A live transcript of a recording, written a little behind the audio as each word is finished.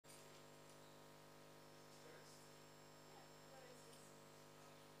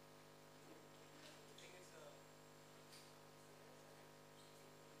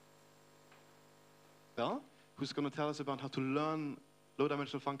who's going to tell us about how to learn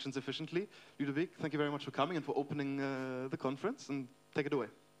low-dimensional functions efficiently. Ludovic, thank you very much for coming and for opening the conference, and take it away.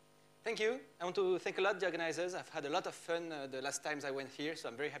 Thank you. I want to thank a lot the organizers. I've had a lot of fun the last times I went here, so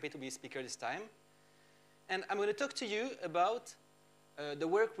I'm very happy to be a speaker this time. And I'm going to talk to you about the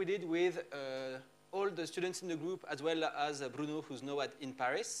work we did with all the students in the group, as well as Bruno, who's now in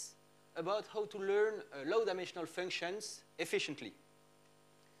Paris, about how to learn low-dimensional functions efficiently.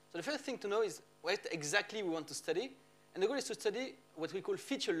 So the first thing to know is what exactly we want to study. And the goal is to study what we call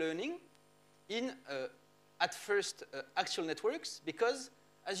feature learning in, at first, actual networks, because,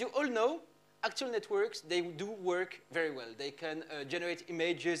 as you all know, actual networks, they do work very well. They can generate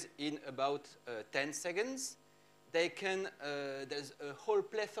images in about 10 seconds. They can, there's a whole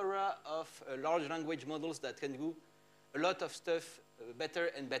plethora of large language models that can do a lot of stuff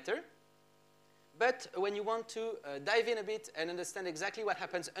better and better. But when you want to dive in a bit and understand exactly what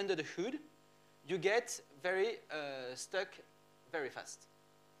happens under the hood, you get very stuck very fast.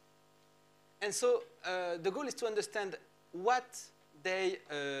 And so the goal is to understand what they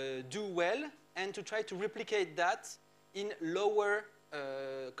do well and to try to replicate that in lower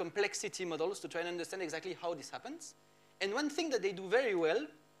complexity models to try and understand exactly how this happens. And one thing that they do very well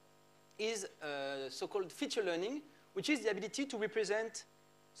is so-called feature learning, which is the ability to represent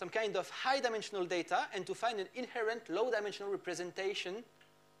some kind of high-dimensional data and to find an inherent low-dimensional representation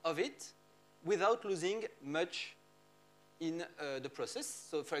of it without losing much in the process.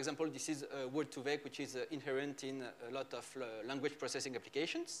 So, for example, this is word2vec, which is inherent in a lot of language processing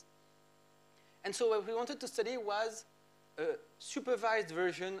applications. And so what we wanted to study was a supervised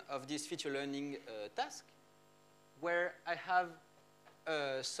version of this feature learning task, where I have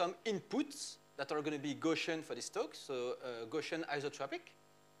some inputs that are going to be Gaussian for this talk, so Gaussian isotropic.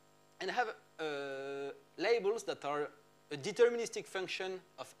 And I have labels that are a deterministic function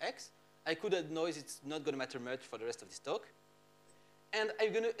of x. I could add noise, it's not going to matter much for the rest of this talk. And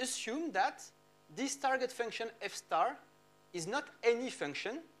I'm going to assume that this target function f star is not any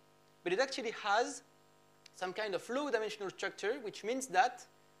function, but it actually has some kind of low-dimensional structure, which means that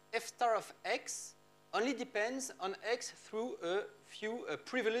f star of x only depends on x through a few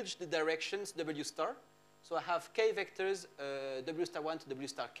privileged directions w star. So I have k vectors w star 1 to w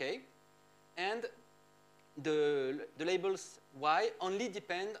star k, and the labels y only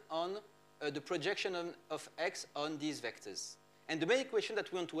depend on the projection of x on these vectors. And the main question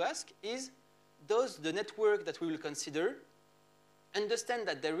that we want to ask is, does the network that we will consider understand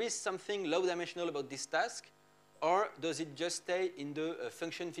that there is something low-dimensional about this task, or does it just stay in the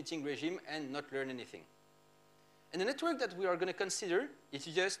function fitting regime and not learn anything? And the network that we are going to consider is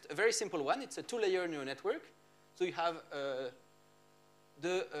just a very simple one. It's a two-layer neural network. So you have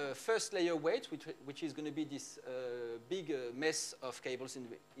the first layer weight, which is going to be this big mess of cables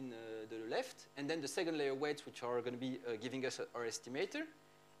in the left, and then the second layer weights, which are going to be giving us our estimator.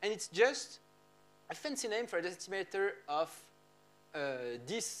 And it's just a fancy name for an estimator of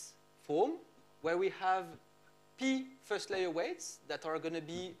this form, where we have p first layer weights that are going to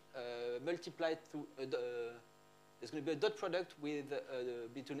be multiplied through, there's going to be a dot product with,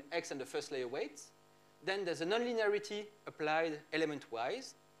 between x and the first layer weights. Then there's a nonlinearity applied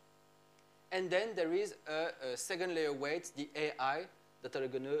element-wise. And then there is a second layer weight, the AI, that are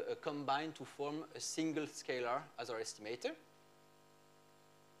going to combine to form a single scalar as our estimator.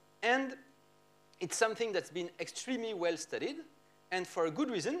 And it's something that's been extremely well studied. And for a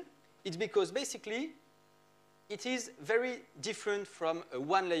good reason. It's because basically it is very different from a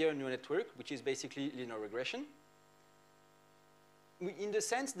one-layer neural network, which is basically linear regression, in the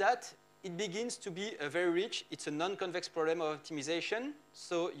sense that it begins to be very rich. It's a non-convex problem of optimization.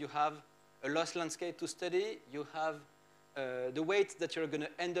 So you have a loss landscape to study. You have the weights that you're going to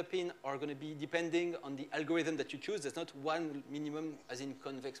end up in are going to be depending on the algorithm that you choose. There's not one minimum as in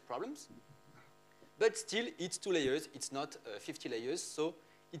convex problems. But still, it's 2 layers. It's not 50 layers. So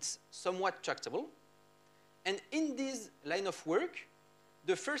it's somewhat tractable. And in this line of work,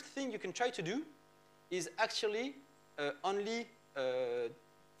 the first thing you can try to do is actually only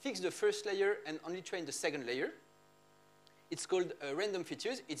fix the first layer and only train the second layer. It's called random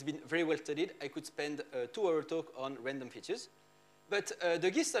features. It's been very well studied. I could spend a 2-hour talk on random features. But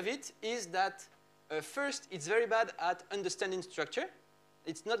the gist of it is that first, it's very bad at understanding structure.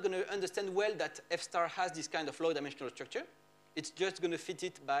 It's not going to understand well that f star has this kind of low-dimensional structure. It's just going to fit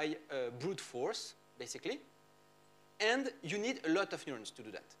it by brute force, basically. And you need a lot of neurons to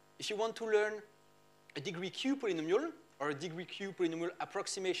do that. If you want to learn a degree q polynomial or a degree q polynomial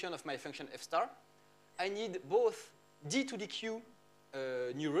approximation of my function f star, I need both d to the q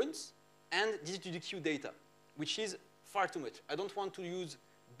neurons and d to the q data, which is far too much. I don't want to use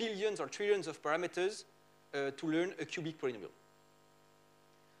billions or trillions of parameters to learn a cubic polynomial.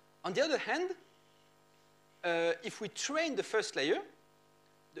 On the other hand, if we train the first layer,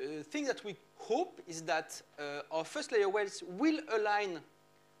 the thing that we hope is that our first layer weights will align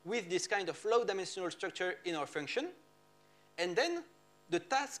with this kind of low-dimensional structure in our function, and then the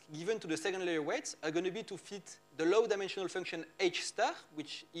task given to the second layer weights are going to be to fit the low-dimensional function h star,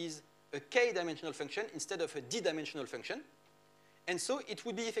 which is a k-dimensional function instead of a d-dimensional function. And so it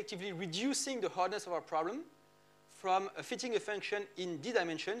would be effectively reducing the hardness of our problem from fitting a function in d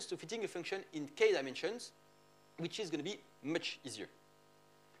dimensions to fitting a function in k dimensions, which is going to be much easier.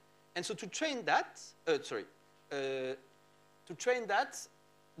 And so to train that,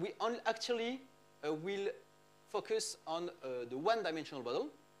 we actually will focus on the one-dimensional model.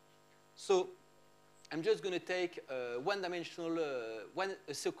 So I'm just going to take one-dimensional,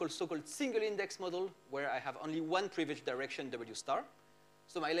 a so-called single-index model where I have only one privileged direction, W star.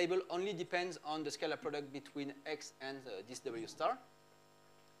 So my label only depends on the scalar product between x and this W star.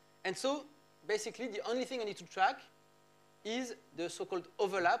 And so basically the only thing I need to track is the so-called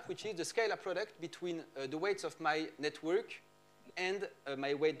overlap, which is the scalar product between the weights of my network and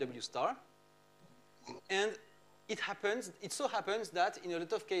my weight W star. And it so happens that in a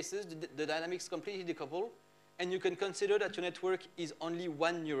lot of cases, the dynamics completely decouple, and you can consider that your network is only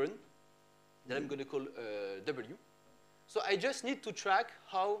one neuron that I'm going to call W. So I just need to track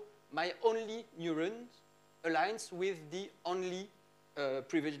how my only neuron aligns with the only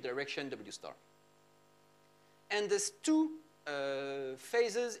privileged direction W star. And there's two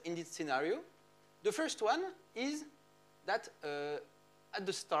phases in this scenario. The first one is that at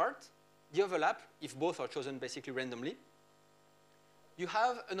the start, the overlap, if both are chosen basically randomly, you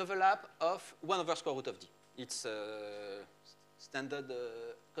have an overlap of 1 over square root of d. It's standard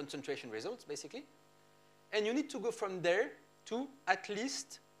concentration results, basically. And you need to go from there to at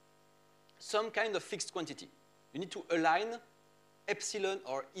least some kind of fixed quantity. You need to align epsilon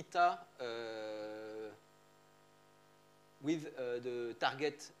or eta with the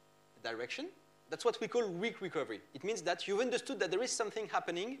target direction. That's what we call weak recovery. It means that you've understood that there is something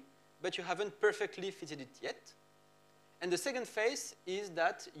happening, but you haven't perfectly fitted it yet. And the second phase is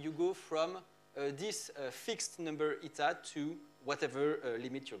that you go from this fixed number eta to whatever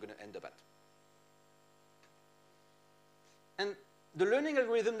limit you're going to end up at. And the learning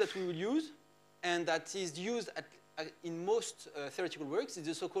algorithm that we will use, and that is used in most theoretical works, is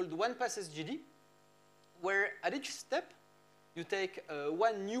the so-called one-pass Sgd, where at each step, you take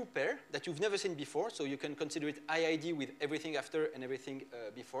one new pair that you've never seen before, so you can consider it IID with everything after and everything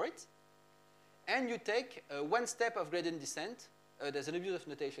before it. And you take one step of gradient descent. There's an abuse of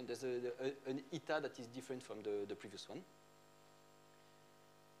notation. There's an eta that is different from the previous one.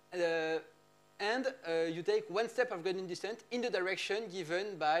 And you take one step of gradient descent in the direction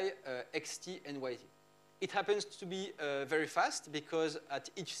given by xt and yt. It happens to be very fast because at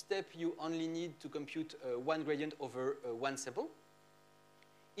each step you only need to compute one gradient over one sample.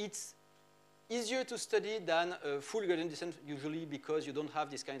 It's easier to study than full gradient descent usually because you don't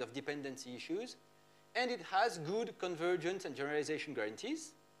have this kind of dependency issues. And it has good convergence and generalization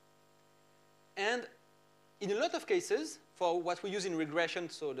guarantees. And in a lot of cases, for what we use in regression,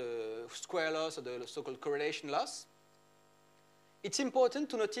 so the square loss or the so-called correlation loss, it's important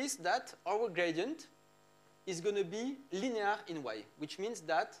to notice that our gradient is going to be linear in y, which means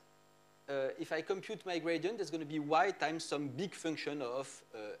that if I compute my gradient, there's going to be y times some big function of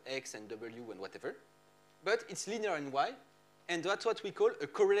x and w and whatever. But it's linear in y, and that's what we call a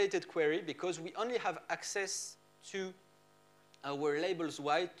correlated query because we only have access to our labels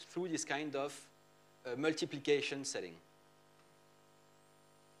y through this kind of multiplication setting.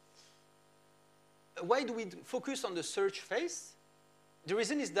 Why do we focus on the search phase? The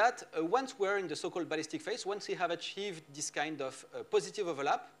reason is that once we're in the so-called ballistic phase, once we have achieved this kind of positive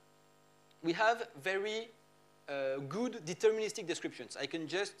overlap, we have very good deterministic descriptions. I can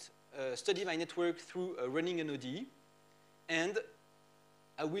just study my network through running an ODE, and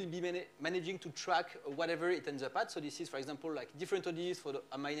I will be managing to track whatever it ends up at. So this is, for example, like different ODEs for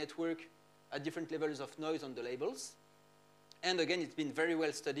my network at different levels of noise on the labels. And again, it's been very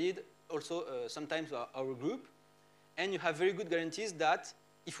well studied, also sometimes our group. And you have very good guarantees that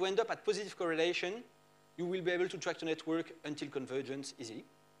if you end up at positive correlation, you will be able to track the network until convergence easily.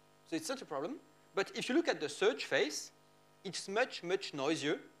 So it's not a problem. But if you look at the search phase, it's much, much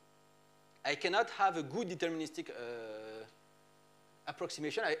noisier. I cannot have a good deterministic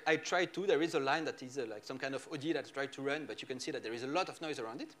approximation. I tried to. There is a line that is like some kind of ODE that's tried to run, but you can see that there is a lot of noise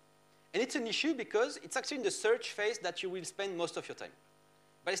around it. And it's an issue because it's actually in the search phase that you will spend most of your time.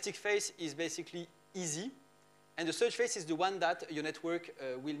 Ballistic phase is basically easy. And the search phase is the one that your network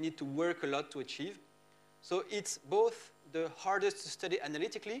will need to work a lot to achieve. So it's both the hardest to study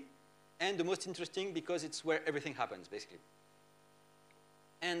analytically and the most interesting because it's where everything happens, basically.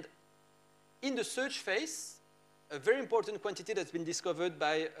 And in the search phase, a very important quantity that's been discovered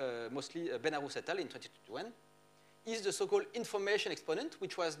by mostly Benarous et al. In 2021 is the so-called information exponent,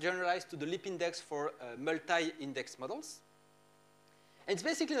 which was generalized to the LIP index for multi-index models. And it's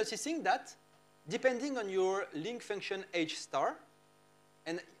basically noticing that depending on your link function H star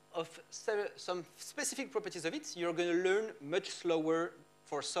and of some specific properties of it, you're going to learn much slower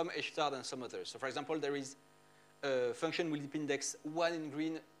for some H star than some others. So for example, there is a function with LIP index 1 in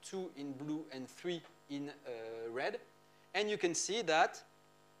green, 2 in blue, and 3 in red. And you can see that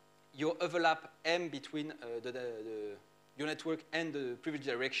your overlap M between your network and the privileged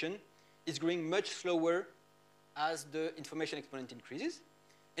direction is growing much slower as the information exponent increases.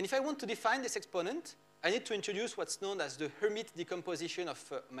 And if I want to define this exponent, I need to introduce what's known as the Hermite decomposition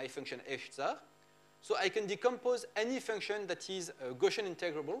of my function H star. So I can decompose any function that is Gaussian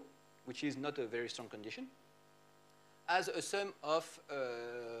integrable, which is not a very strong condition, as a sum of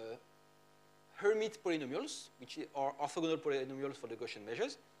Hermite polynomials, which are orthogonal polynomials for the Gaussian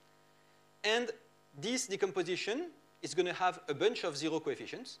measures. And this decomposition is going to have a bunch of zero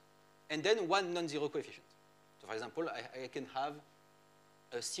coefficients and then one non-zero coefficient. So for example, I can have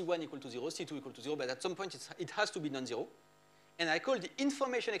C1 equal to 0, C2 equal to 0, but at some point it has to be non-zero. And I call the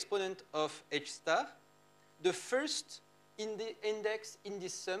information exponent of H star the first in the index in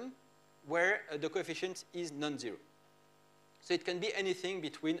this sum where the coefficient is non-zero. So it can be anything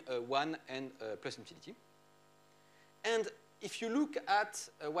between 1 and plus infinity. And if you look at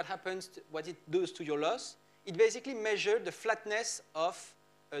what happens, what it does to your loss, it basically measures the flatness of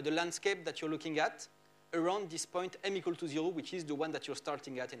the landscape that you're looking at around this point m equal to 0, which is the one that you're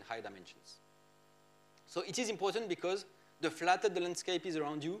starting at in high dimensions. So it is important because the flatter the landscape is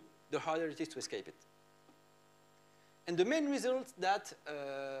around you, the harder it is to escape it. And the main result that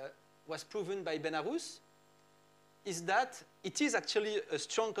was proven by Benarous is that it is actually a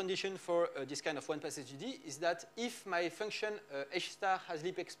strong condition for this kind of one-pass SGD, is that if my function H star has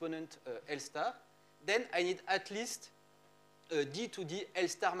LIP exponent L star, then I need at least D to D L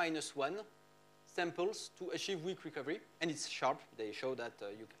star minus 1 samples to achieve weak recovery. And it's sharp. They show that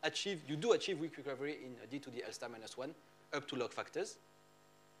you do achieve weak recovery in D to D L star minus 1 up to log factors,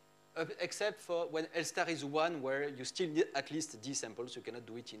 except for when L star is 1, where you still need at least D samples. You cannot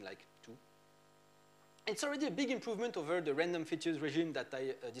do it in like 2. It's already a big improvement over the random features regime that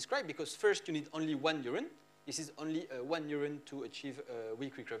I described, because first you need only one neuron. This is only one neuron to achieve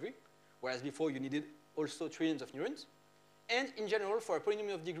weak recovery, whereas before you needed also trillions of neurons. And in general, for a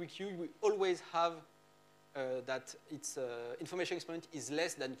polynomial of degree q, we always have that its information exponent is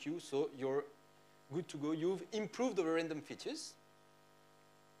less than q, so you're good to go. You've improved over random features.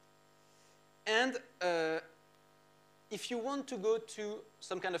 And if you want to go to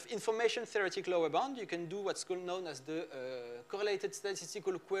some kind of information theoretic lower bound, you can do what's known as the correlated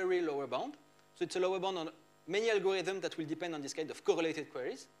statistical query lower bound. So it's a lower bound on many algorithms that will depend on this kind of correlated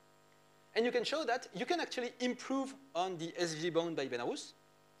queries. And you can show that you can actually improve on the SVG bound by Benarous,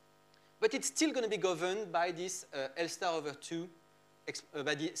 but it's still going to be governed by this L star over 2,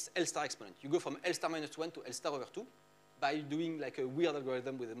 by this L star exponent. You go from L star minus 1 to L star over 2 by doing like a weird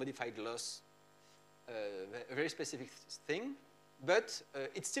algorithm with a modified loss, a very specific thing, but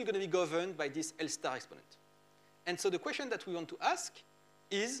it's still going to be governed by this L star exponent. And so the question that we want to ask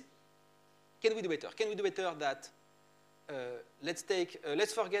is, can we do better? Can we do better that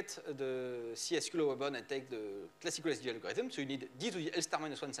let's forget the CSQ lower bound and take the classical SG algorithm. So you need D to the L star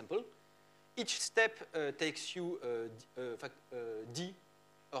minus 1 sample. Each step takes you D,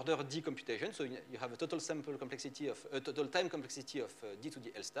 order D computation. So you have a total sample complexity of, total time complexity of D to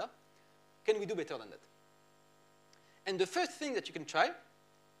the L star. Can we do better than that? And the first thing that you can try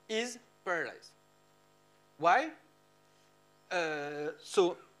is parallelize. Why?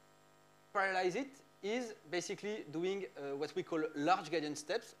 So parallelize it is basically doing what we call large gradient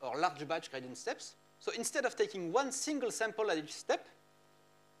steps or large batch gradient steps. So instead of taking one single sample at each step,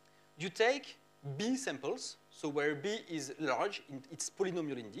 you take B samples, so where B is large, it's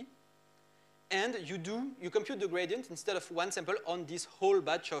polynomial in D, and you compute the gradient instead of one sample on this whole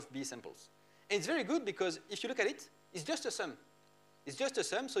batch of B samples. And it's very good because if you look at it, it's just a sum. It's just a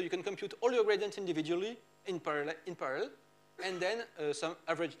sum, so you can compute all your gradients individually in parallel, and then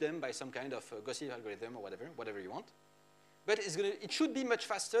average them by some kind of Gaussian algorithm or whatever you want. But it should be much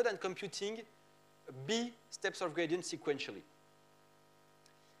faster than computing B steps of gradient sequentially.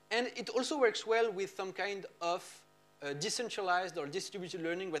 And it also works well with some kind of decentralized or distributed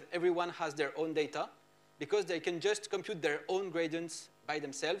learning where everyone has their own data, because they can just compute their own gradients by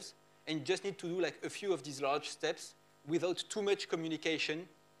themselves and you just need to do like a few of these large steps without too much communication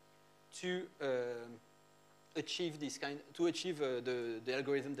to achieve the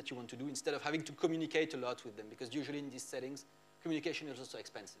algorithm that you want to do, instead of having to communicate a lot with them, because usually in these settings, communication is also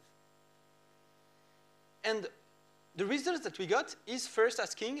expensive. And the results that we got is first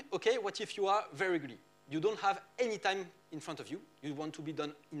asking, okay, what if you are very greedy? You don't have any time in front of you. You want to be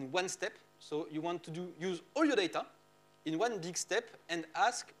done in one step. So you want to use all your data in one big step and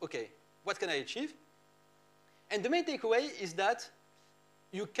ask, okay, what can I achieve? And the main takeaway is that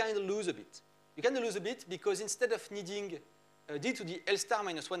you kind of lose a bit. You kind of lose a bit because instead of needing d to the L star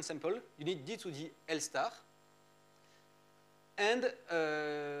minus 1 sample, you need d to the L star. And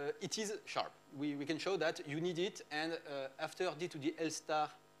it is sharp. We can show that you need it, and after d to the L star,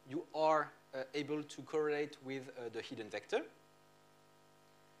 you are able to correlate with the hidden vector.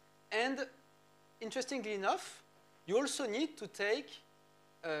 And interestingly enough, you also need to take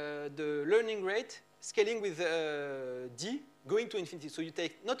the learning rate scaling with d going to infinity. So you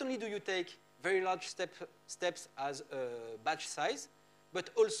take, not only do you take very large steps as a batch size, but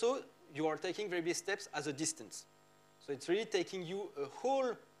also you are taking very big steps as a distance. So it's really taking you a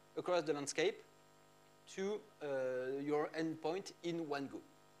whole across the landscape to your endpoint in one go.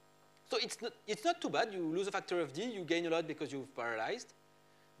 So it's not too bad. You lose a factor of d. You gain a lot because you've parallelized.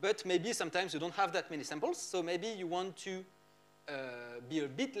 But maybe sometimes you don't have that many samples. So maybe you want to be a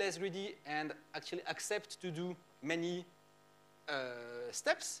bit less greedy and actually accept to do many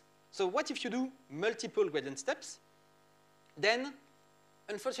steps. So what if you do multiple gradient steps? Then,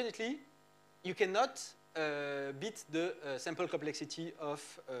 unfortunately, you cannot beat the sample complexity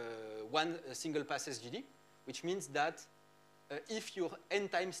of one single pass SGD, which means that if your n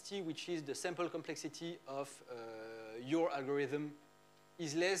times t, which is the sample complexity of your algorithm,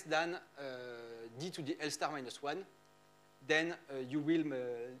 is less than d to the L star minus 1, then you will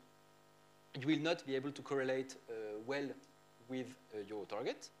not be able to correlate well with your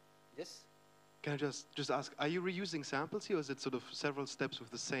target. Yes? Can I just ask, are you reusing samples here, or is it sort of several steps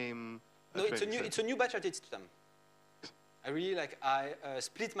with the same No, it's a new batch at each time. I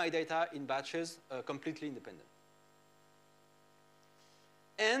split my data in batches completely independent.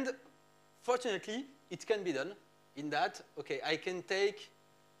 And fortunately, it can be done in that, okay, I can take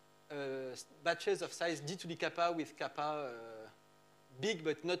batches of size d to the kappa with kappa big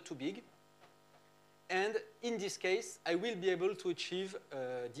but not too big. And in this case, I will be able to achieve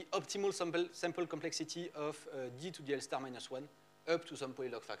the optimal sample complexity of d to the L star minus 1 up to some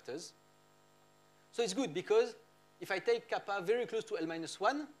polylog factors. So it's good because if I take kappa very close to L minus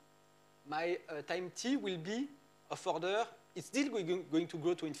 1, my time t will be of order, it's still going to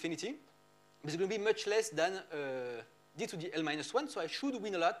grow to infinity, but it's going to be much less than d to the L minus 1, so I should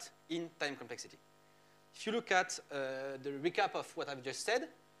win a lot in time complexity. If you look at the recap of what I've just said,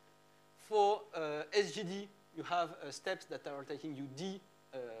 for SGD, you have steps that are taking you d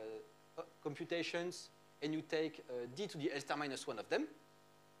computations, and you take d to the L star minus 1 of them.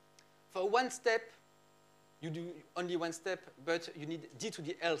 For one step, you do only one step, but you need d to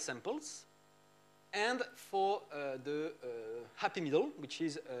the L samples. And for the happy middle, which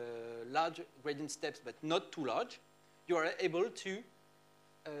is large gradient steps, but not too large, you are able to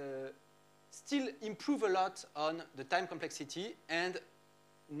still improve a lot on the time complexity and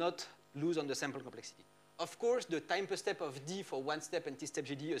not lose on the sample complexity. Of course, the time per step of d for one step and t-step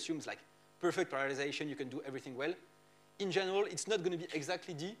GD assumes like perfect parallelization, you can do everything well. In general, it's not going to be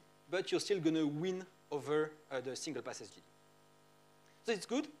exactly d, but you're still going to win over the single pass SGD. So it's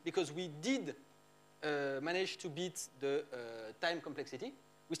good because we did manage to beat the time complexity.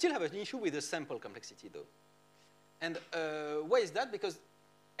 We still have an issue with the sample complexity, though. And why is that? Because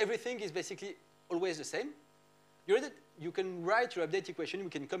everything is basically always the same. You can write your update equation. We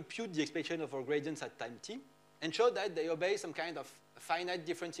can compute the expression of our gradients at time t and show that they obey some kind of finite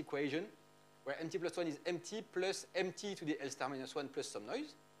difference equation where mt plus 1 is mt plus mt to the L star minus 1 plus some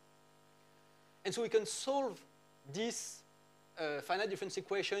noise. And so we can solve this finite difference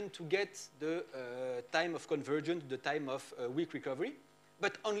equation to get the time of convergence, the time of weak recovery,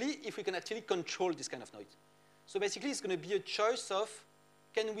 but only if we can actually control this kind of noise. So basically, it's going to be a choice of,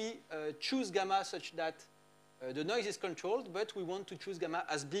 can we choose gamma such that the noise is controlled, but we want to choose gamma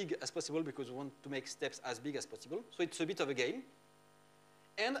as big as possible because we want to make steps as big as possible. So it's a bit of a game.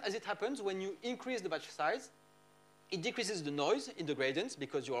 And as it happens, when you increase the batch size, it decreases the noise in the gradients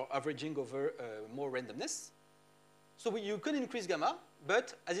because you are averaging over more randomness. So you can increase gamma,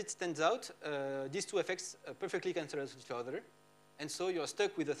 but as it stands out, these two effects perfectly cancel out each other. And so you're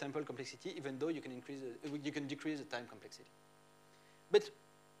stuck with the sample complexity, even though you can decrease the time complexity. But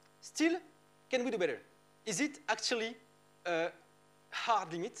still, can we do better? Is it actually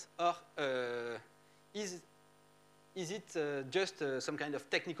hard limit, or is it just some kind of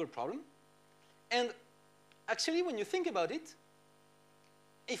technical problem? And actually, when you think about it,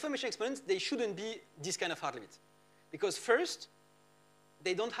 information exponents, they shouldn't be this kind of hard limit. Because first,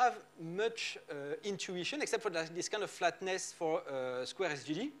 they don't have much intuition, except for this kind of flatness for square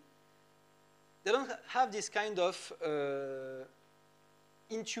Sgd. They don't have this kind of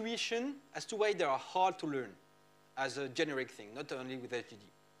intuition as to why they are hard to learn as a generic thing, not only with Sgd.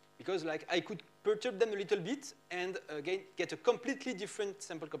 Because like I could perturb them a little bit and again get a completely different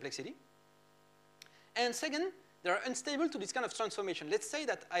sample complexity. And second, they are unstable to this kind of transformation. Let's say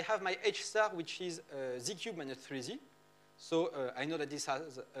that I have my H star, which is z cubed minus 3z. So I know that this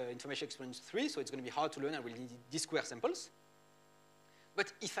has information exponent 3, so it's going to be hard to learn. I will need d-square samples.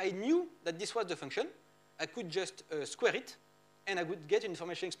 But if I knew that this was the function, I could just square it, and I would get an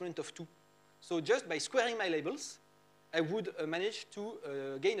information exponent of 2. So just by squaring my labels, I would manage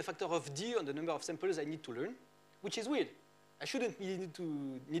to gain a factor of d on the number of samples I need to learn, which is weird. I shouldn't be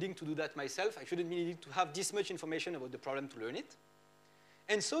needing to do that myself. I shouldn't be needing to have this much information about the problem to learn it.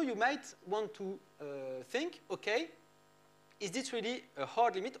 And so you might want to think, okay, is this really a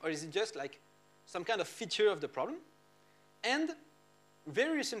hard limit, or is it just like some kind of feature of the problem? And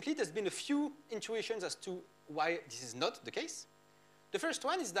very recently, there's been a few intuitions as to why this is not the case. The first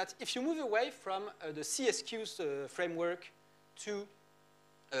one is that if you move away from the CSQ's framework to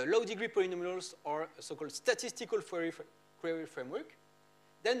low-degree polynomials or a so-called statistical query framework,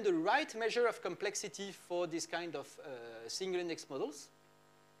 then the right measure of complexity for this kind of single index models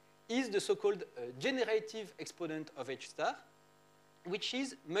is the so-called generative exponent of H star, which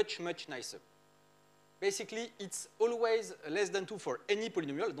is much, much nicer. Basically, it's always less than 2 for any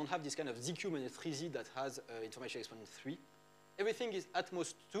polynomial. I don't have this kind of z cubed minus 3z that has information exponent 3. Everything is at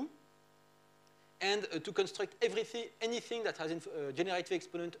most 2. And to construct anything that has generative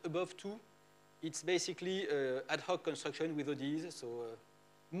exponent above 2, it's basically ad hoc construction with ODEs. So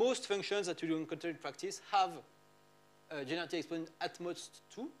most functions that you encounter in practice have generative exponent at most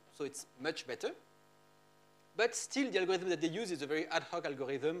 2, so it's much better. But still, the algorithm that they use is a very ad hoc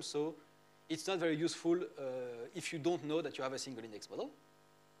algorithm, so it's not very useful if you don't know that you have a single index model.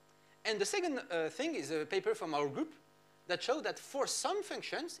 And the second thing is a paper from our group that showed that for some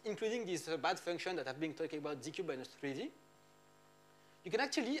functions, including this bad function that I've been talking about, z cubed minus 3z, you can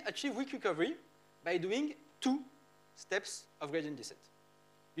actually achieve weak recovery by doing 2 steps of gradient descent.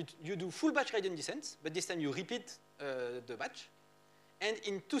 You do full batch gradient descent, but this time you repeat the batch. And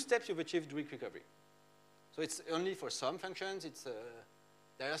in 2 steps, you've achieved weak recovery. So it's only for some functions.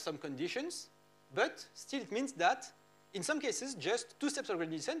 There are some conditions. But still, it means that in some cases, just 2 steps of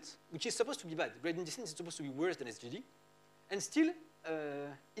gradient descent, which is supposed to be bad. Gradient descent is supposed to be worse than Sgd. And still,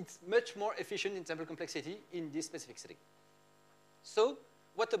 it's much more efficient in sample complexity in this specific setting. So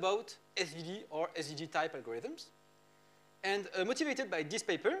what about Sgd or Sgd type algorithms? And motivated by this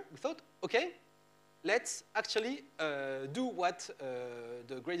paper, we thought, OK, let's actually do what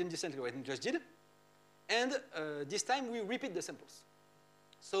the gradient descent algorithm just did. And this time, we repeat the samples.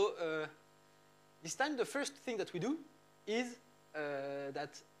 So this time, the first thing that we do is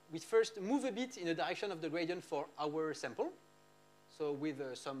that we first move a bit in the direction of the gradient for our sample, so with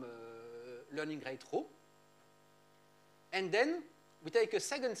some learning rate rho. And then we take a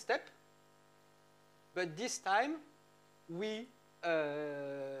second step, but this time, we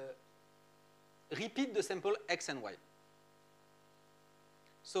repeat the sample x and y.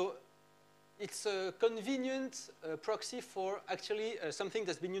 So it's a convenient proxy for actually something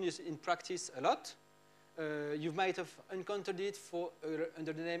that's been used in practice a lot. You might have encountered it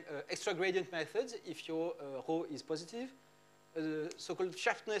under the name extra gradient methods if your rho is positive, so-called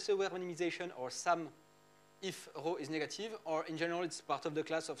sharpness-aware minimization, or SAM, if rho is negative, or in general, it's part of the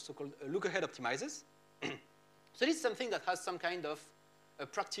class of so-called look-ahead optimizers. So this is something that has some kind of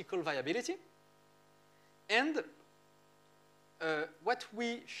practical viability. And what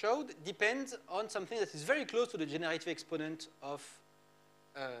we showed depends on something that is very close to the generative exponent of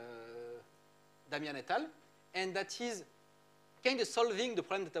Damian et al. And that is kind of solving the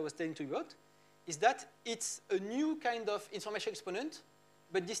problem that I was telling you about, is that it's a new kind of information exponent,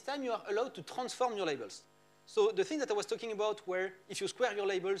 but this time you are allowed to transform your labels. So the thing that I was talking about, where if you square your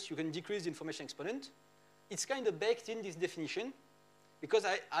labels, you can decrease the information exponent, it's kind of baked in this definition, because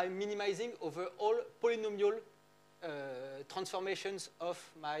I'm minimizing over all polynomial transformations of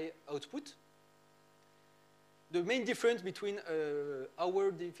my output. The main difference between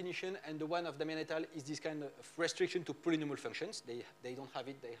our definition and the one of Damian et al. Is this kind of restriction to polynomial functions. They don't have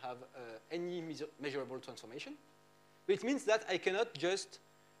it. They have any measurable transformation. But it means that I cannot just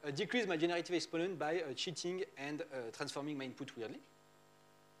decrease my generative exponent by cheating and transforming my input weirdly.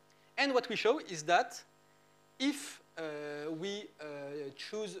 And what we show is that if we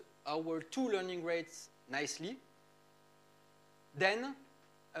choose our two learning rates nicely, then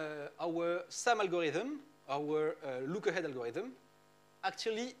our SAM algorithm, our look-ahead algorithm,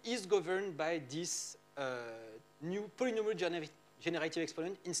 actually is governed by this new polynomial generative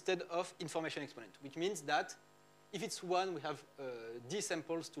exponent instead of information exponent, which means that if it's 1, we have D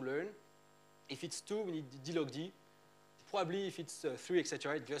samples to learn. If it's 2, we need D log D. Probably if it's 3,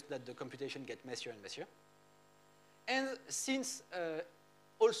 etc., just that the computation gets messier and messier. And since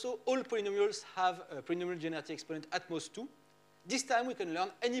also all polynomials have a polynomial generative exponent at most 2, this time we can learn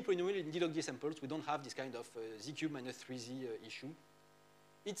any polynomial in D log D samples. We don't have this kind of Z cube minus 3Z issue.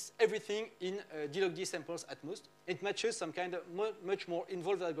 It's everything in D log D samples at most. It matches some kind of much more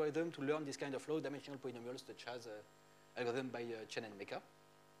involved algorithm to learn this kind of low-dimensional polynomials, such as algorithm by Chen and Meka.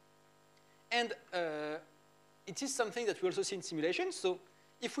 And it is something that we also see in simulation. So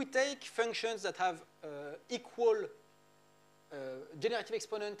if we take functions that have equal generative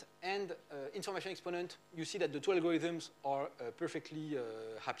exponent and information exponent, you see that the two algorithms are perfectly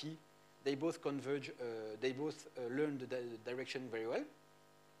happy. They both converge. They both learn the direction very well.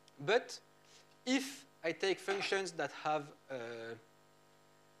 But if I take functions that have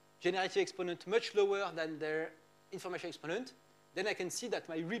generative exponent much lower than their information exponent, then I can see that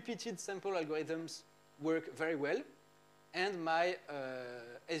my repeated sample algorithms work very well, and my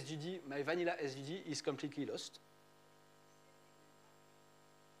SGD, my vanilla SGD, is completely lost.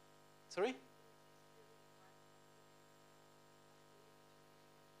 Sorry?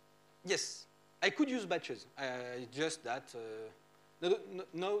 Yes, I could use batches. Just that.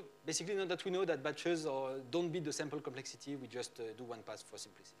 No, basically, not that we know that batches don't beat the sample complexity. We just do one pass for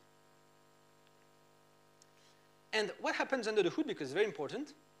simplicity. And what happens under the hood, because it's very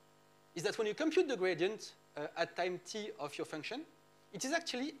important, is that when you compute the gradient at time t of your function, it is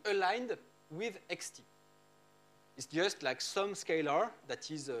actually aligned with xt. It's just like some scalar that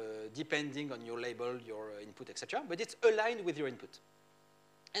is depending on your label, your input, etc. But it's aligned with your input.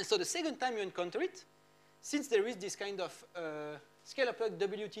 And so the second time you encounter it, since there is this kind of scalar plug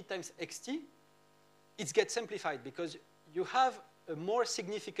wt times xt, it gets simplified because you have a more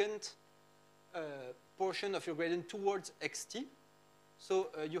significant portion of your gradient towards xt. So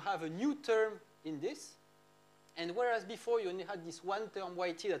you have a new term in this. And whereas before you only had this one term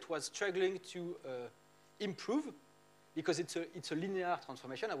yt that was struggling to improve because it's a linear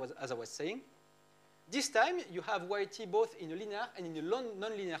transformation, as I was saying, this time you have yt both in a linear and in a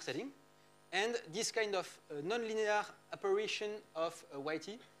non-linear setting. And this kind of non-linear apparition of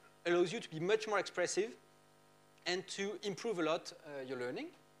yt allows you to be much more expressive and to improve a lot your learning.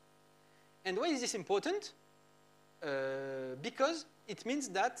 And why is this important? Because it means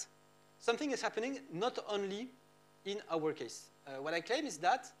that something is happening not only in our case. What I claim is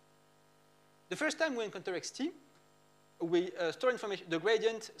that the first time we encounter xt, we store information. The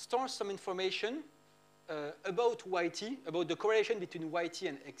gradient stores some information about yt, about the correlation between yt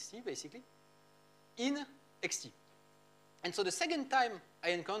and xt, basically, in xt. And so the second time I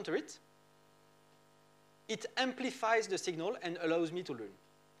encounter it, it amplifies the signal and allows me to learn.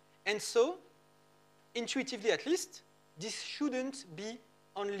 And so, intuitively at least, this shouldn't be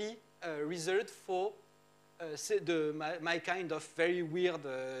only reserved for my kind of very weird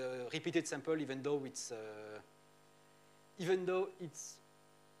repeated sample, even though it's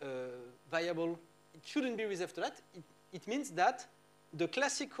viable. It shouldn't be reserved to that. It means that the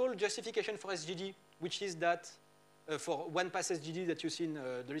classical justification for SGD, which is that for one pass SGD that you see in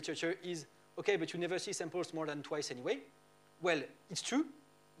the literature is, okay, but you never see samples more than twice anyway. Well, it's true,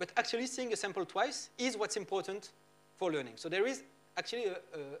 but actually seeing a sample twice is what's important for learning. So there is actually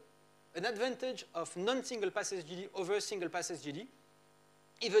an advantage of non-single pass SGD over single pass SGD,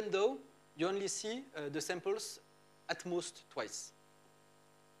 even though you only see the samples at most twice.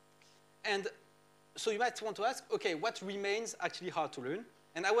 And so you might want to ask, okay, what remains actually hard to learn?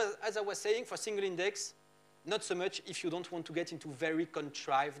 And as I was saying, for single index, not so much if you don't want to get into very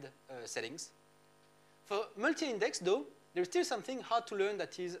contrived settings. For multi-index, though, there's still something hard to learn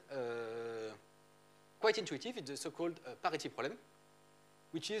that is quite intuitive. It's the so-called parity problem,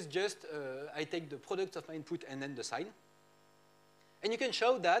 which is just I take the product of my input and then the sign. And you can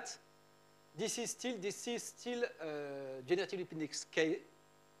show that this is still generative index k,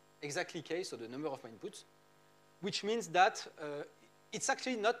 exactly k, so the number of my inputs, which means that it's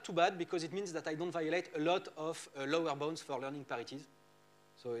actually not too bad because it means that I don't violate a lot of lower bounds for learning parities.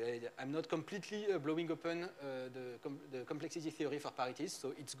 So I'm not completely blowing open the complexity theory for parities,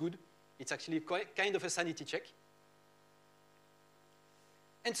 so it's good. It's actually quite kind of a sanity check.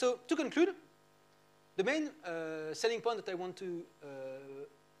 And so to conclude, the main selling point that I want to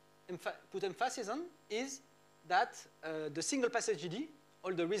put emphasis on is that the single-pass SGD,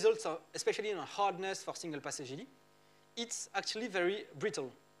 all the results, are, especially in hardness for single-pass SGD, it's actually very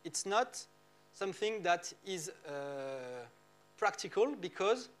brittle. It's not something that is practical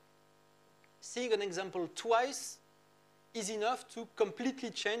because seeing an example twice is enough to completely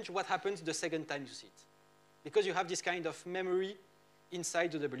change what happens the second time you see it. Because you have this kind of memory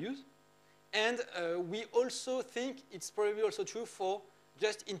inside the Ws. And we also think it's probably also true for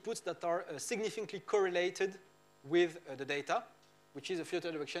just inputs that are significantly correlated with the data, which is a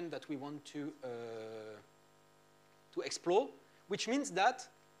future direction that we want to explore, which means that,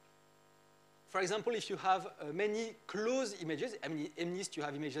 for example, if you have many close images, I mean, in MNIST you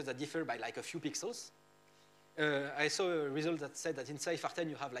have images that differ by like a few pixels. I saw a result that said that in CIFAR10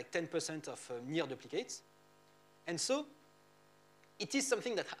 you have like 10% of near duplicates. And so it is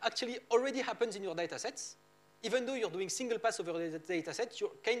something that actually already happens in your data sets. Even though you're doing single pass over the data set,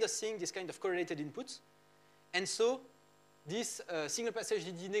 you're kind of seeing this kind of correlated inputs. And so this single pass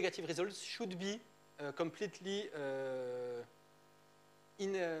HDD negative results should be completely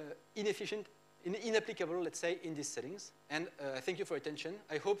inefficient, inapplicable, let's say, in these settings. And thank you for your attention.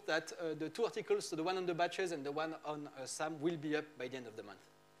 I hope that the two articles, so the one on the batches and the one on SAM, will be up by the end of the month.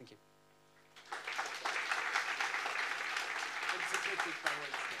 Thank you.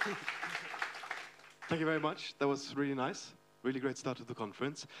 Thank you very much. That was really nice. Really great start to the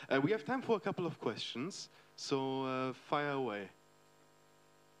conference. We have time for a couple of questions, so fire away.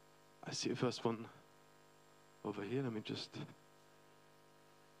 I see a first one over here. Let me just...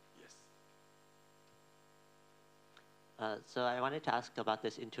 So I wanted to ask about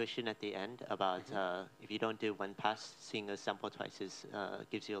this intuition at the end about if you don't do one pass, seeing a sample twice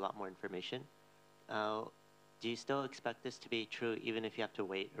gives you a lot more information. Do you still expect this to be true even if you have to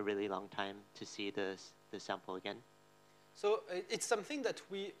wait a really long time to see the sample again? So it's something that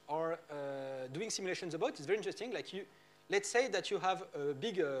we are doing simulations about. It's very interesting. Like let's say that you have a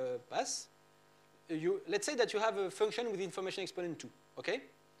big pass. Let's say that you have a function with information exponent 2, okay?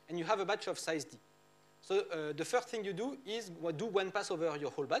 And you have a batch of size D. So the first thing you do is do one pass over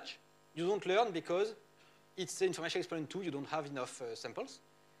your whole batch. You don't learn because it's the information exponent 2. You don't have enough samples.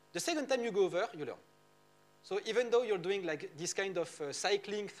 The second time you go over, you learn. So even though you're doing like this kind of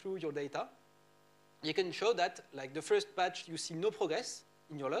cycling through your data, you can show that like the first batch you see no progress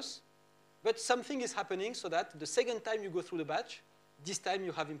in your loss, but something is happening so that the second time you go through the batch, this time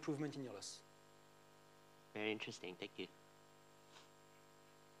you have improvement in your loss. Very interesting. Thank you.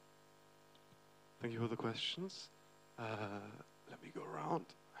 Thank you for the questions. Let me go around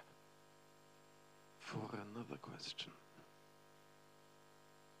for another question.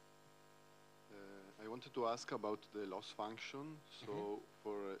 I wanted to ask about the loss function. So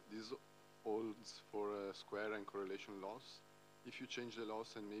for these holds for square and correlation loss, if you change the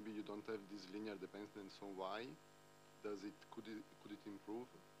loss and maybe you don't have this linear dependence on y, could it improve?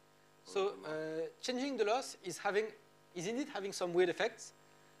 So changing the loss is indeed having some weird effects.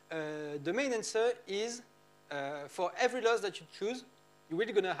 The main answer is for every loss that you choose, you're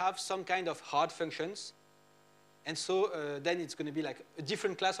really going to have some kind of hard functions. And so then it's going to be like a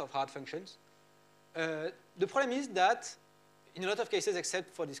different class of hard functions. The problem is that in a lot of cases, except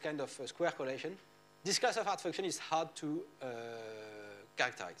for this kind of square correlation, this class of hard function is hard to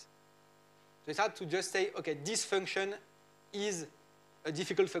characterize. So it's hard to just say, okay, this function is a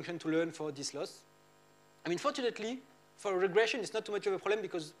difficult function to learn for this loss. I mean, fortunately, for regression, it's not too much of a problem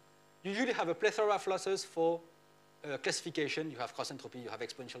because you usually have a plethora of losses for classification. You have cross entropy, you have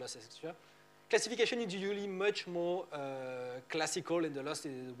exponential losses, etc. Classification is usually much more classical in the loss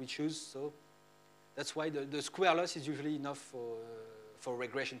we choose. So that's why the square loss is usually enough for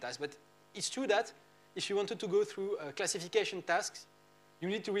regression tasks. But it's true that if you wanted to go through classification tasks, you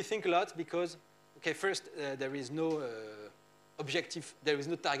need to rethink a lot because, okay, first, there is no objective, there is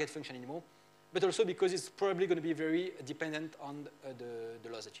no target function anymore. But also because it's probably going to be very dependent on the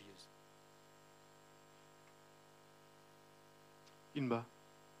loss that you use. Inba.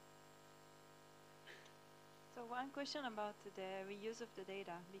 So one question about the reuse of the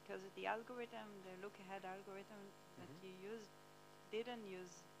data, because the algorithm, the look-ahead algorithm that you used, didn't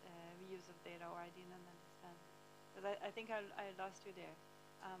use reuse of data, or I didn't understand. But I think I lost you there.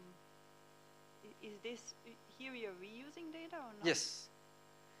 Is this, here you're reusing data or not? Yes.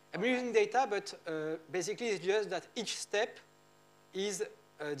 I'm using data, but basically it's just that each step is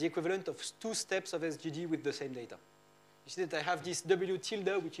the equivalent of 2 steps of SGD with the same data. You see that I have this W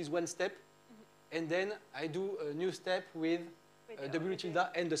tilde, which is 1 step, and then I do a new step with W tilde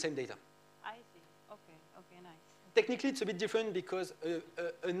and the same data. I see. Okay. Okay, nice. Technically, it's a bit different because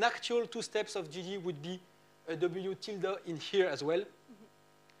an actual 2 steps of GD would be a W tilde in here as well.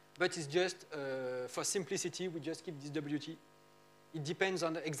 but it's just, for simplicity, we just keep this WT. It depends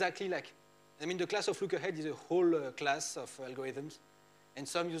on exactly like, I mean, the class of look ahead is a whole class of algorithms, and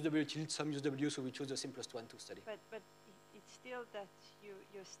some use WT, some use W, so we choose the simplest one to study. But it's still that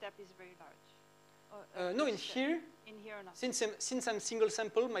your step is very large. No, in here, or not? Since I'm single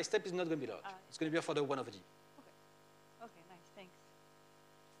sample, my step is not going to be large. It's going to be for the 1 over G. Okay, nice, thanks.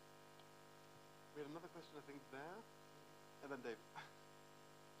 We have another question, I think, there. And then Dave.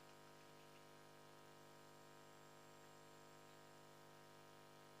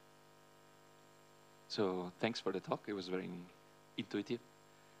 So thanks for the talk. It was very intuitive.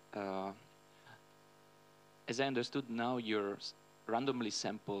 As I understood, now you're randomly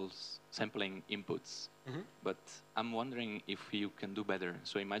sampling inputs. Mm-hmm. But I'm wondering if you can do better.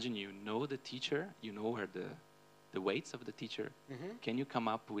 So imagine you know the teacher, you know where the weights of the teacher. Mm-hmm. Can you come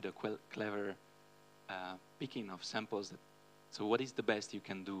up with a clever picking of samples? So what is the best you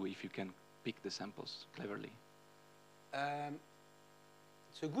can do if you can pick the samples cleverly?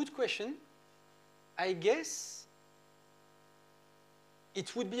 It's a good question. I guess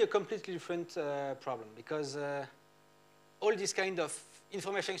it would be a completely different problem because all this kind of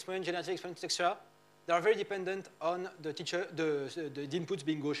information experiment, generative experiment, etc., they are very dependent on the teacher, the inputs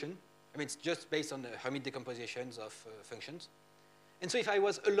being Gaussian. I mean, it's just based on the Hermite decompositions of functions. And so if I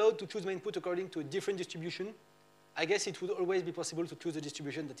was allowed to choose my input according to a different distribution, I guess it would always be possible to choose a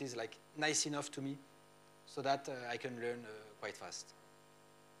distribution that is like nice enough to me so that I can learn quite fast.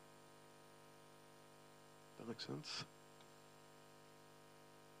 That makes sense.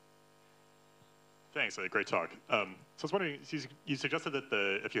 Thanks, great talk. So I was wondering, you suggested that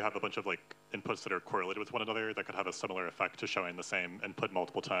if you have a bunch of like inputs that are correlated with one another, that could have a similar effect to showing the same input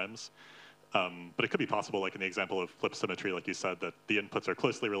multiple times. But it could be possible, like in the example of flip symmetry, like you said, that the inputs are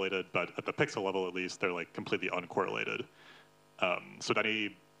closely related, but at the pixel level at least, they're like completely uncorrelated. So did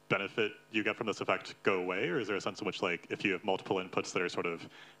any benefit you get from this effect go away, or is there a sense in which like if you have multiple inputs that are sort of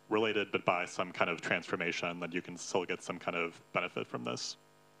related but by some kind of transformation, then you can still get some kind of benefit from this?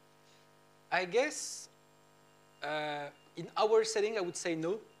 I guess in our setting, I would say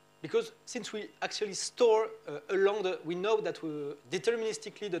no, because since we actually store along we know that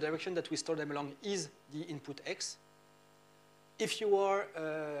deterministically the direction that we store them along is the input X. If you are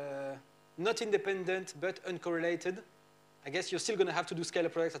not independent but uncorrelated, I guess you're still going to have to do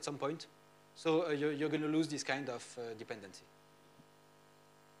scalar products at some point. So you're going to lose this kind of dependency.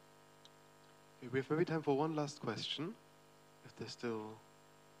 Okay, we have maybe time for one last question. If there's still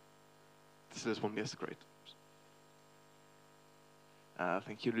one, yes, great.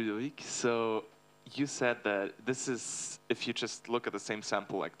 Thank you, Ludovic. So you said that this is, if you just look at the same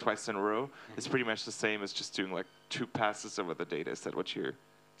sample like twice in a row, it's pretty much the same as just doing like 2 passes over the data. Is that what you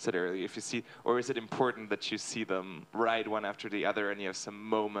said earlier? If you see, or is it important that you see them right one after the other and you have some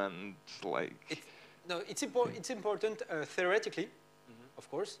moment like? No, it's important theoretically, of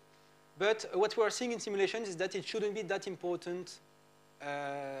course. But what we are seeing in simulations is that it shouldn't be that important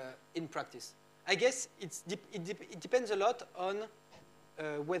in practice. I guess it depends a lot on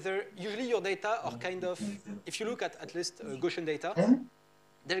whether usually your data are kind of, if you look at least Gaussian data,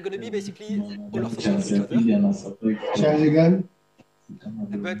 they're going to be basically all orthogonal to each other.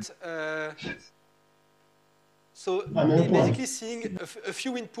 But so basically seeing a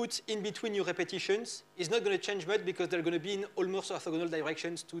few inputs in between your repetitions is not going to change much because they're going to be in almost orthogonal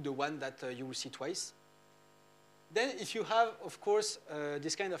directions to the one that you will see twice. Then if you have, of course,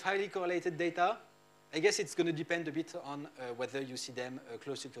 this kind of highly correlated data, I guess it's going to depend a bit on whether you see them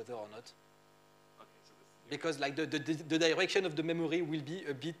close to each other or not. Okay, so because like the direction of the memory will be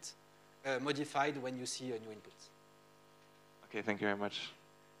a bit modified when you see new inputs. Okay, thank you very much.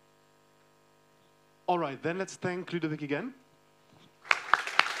 All right, then let's thank Ludovic again.